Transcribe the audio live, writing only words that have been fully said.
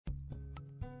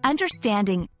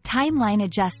Understanding timeline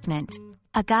adjustment,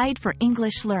 a guide for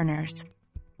English learners.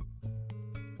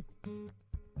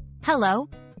 Hello,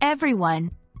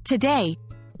 everyone. Today,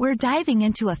 we're diving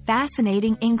into a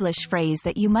fascinating English phrase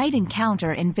that you might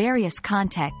encounter in various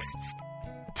contexts: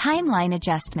 timeline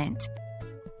adjustment.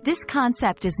 This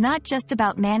concept is not just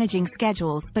about managing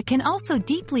schedules but can also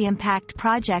deeply impact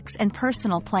projects and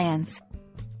personal plans.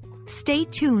 Stay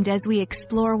tuned as we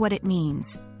explore what it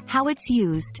means, how it's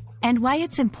used, and why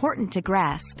it's important to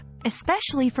grasp,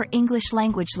 especially for English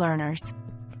language learners.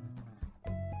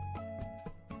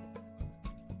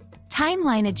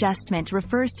 Timeline adjustment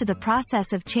refers to the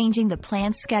process of changing the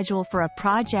planned schedule for a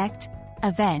project,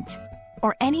 event,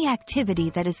 or any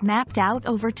activity that is mapped out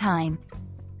over time.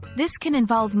 This can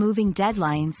involve moving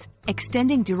deadlines,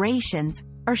 extending durations,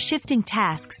 or shifting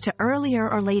tasks to earlier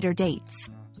or later dates.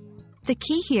 The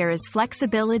key here is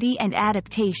flexibility and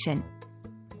adaptation.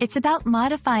 It's about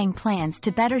modifying plans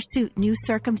to better suit new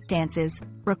circumstances,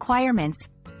 requirements,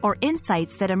 or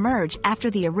insights that emerge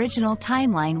after the original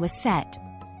timeline was set.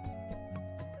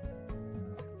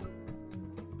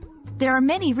 There are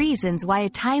many reasons why a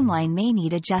timeline may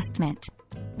need adjustment.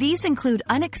 These include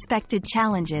unexpected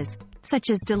challenges,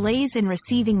 such as delays in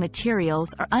receiving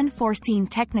materials or unforeseen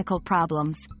technical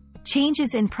problems,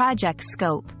 changes in project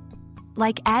scope,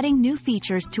 like adding new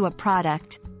features to a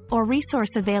product, or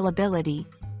resource availability,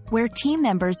 where team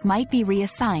members might be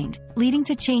reassigned, leading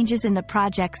to changes in the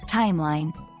project's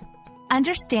timeline.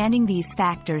 Understanding these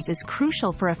factors is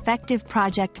crucial for effective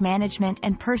project management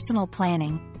and personal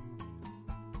planning.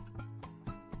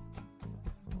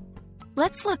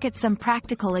 Let's look at some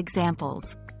practical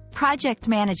examples. Project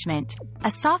management. A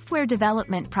software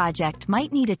development project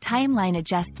might need a timeline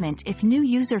adjustment if new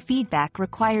user feedback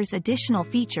requires additional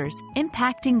features,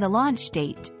 impacting the launch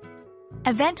date.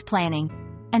 Event planning.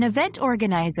 An event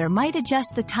organizer might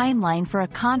adjust the timeline for a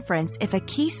conference if a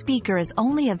key speaker is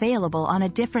only available on a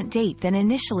different date than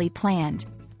initially planned.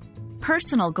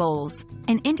 Personal goals.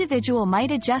 An individual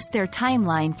might adjust their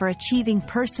timeline for achieving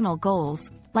personal goals,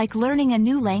 like learning a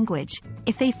new language,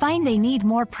 if they find they need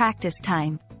more practice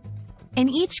time. In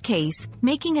each case,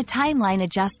 making a timeline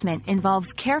adjustment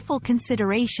involves careful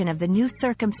consideration of the new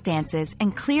circumstances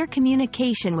and clear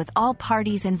communication with all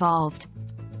parties involved.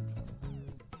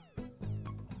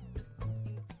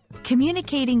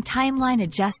 Communicating timeline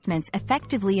adjustments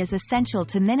effectively is essential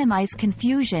to minimize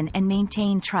confusion and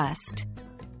maintain trust.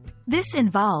 This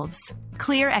involves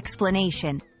clear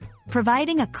explanation,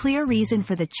 providing a clear reason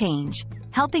for the change,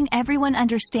 helping everyone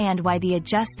understand why the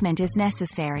adjustment is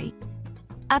necessary.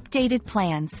 Updated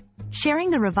plans, sharing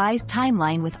the revised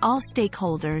timeline with all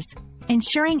stakeholders,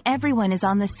 ensuring everyone is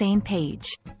on the same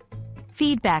page.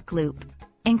 Feedback loop,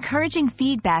 encouraging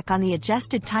feedback on the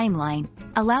adjusted timeline,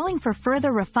 allowing for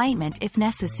further refinement if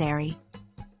necessary.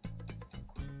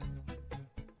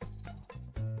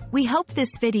 We hope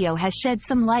this video has shed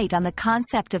some light on the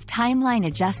concept of timeline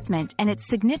adjustment and its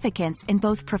significance in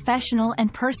both professional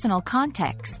and personal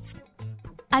contexts.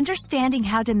 Understanding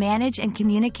how to manage and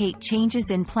communicate changes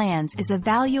in plans is a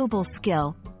valuable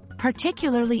skill,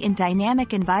 particularly in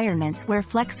dynamic environments where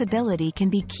flexibility can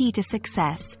be key to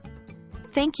success.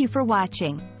 Thank you for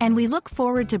watching, and we look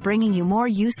forward to bringing you more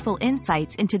useful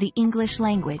insights into the English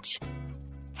language.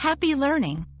 Happy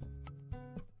learning!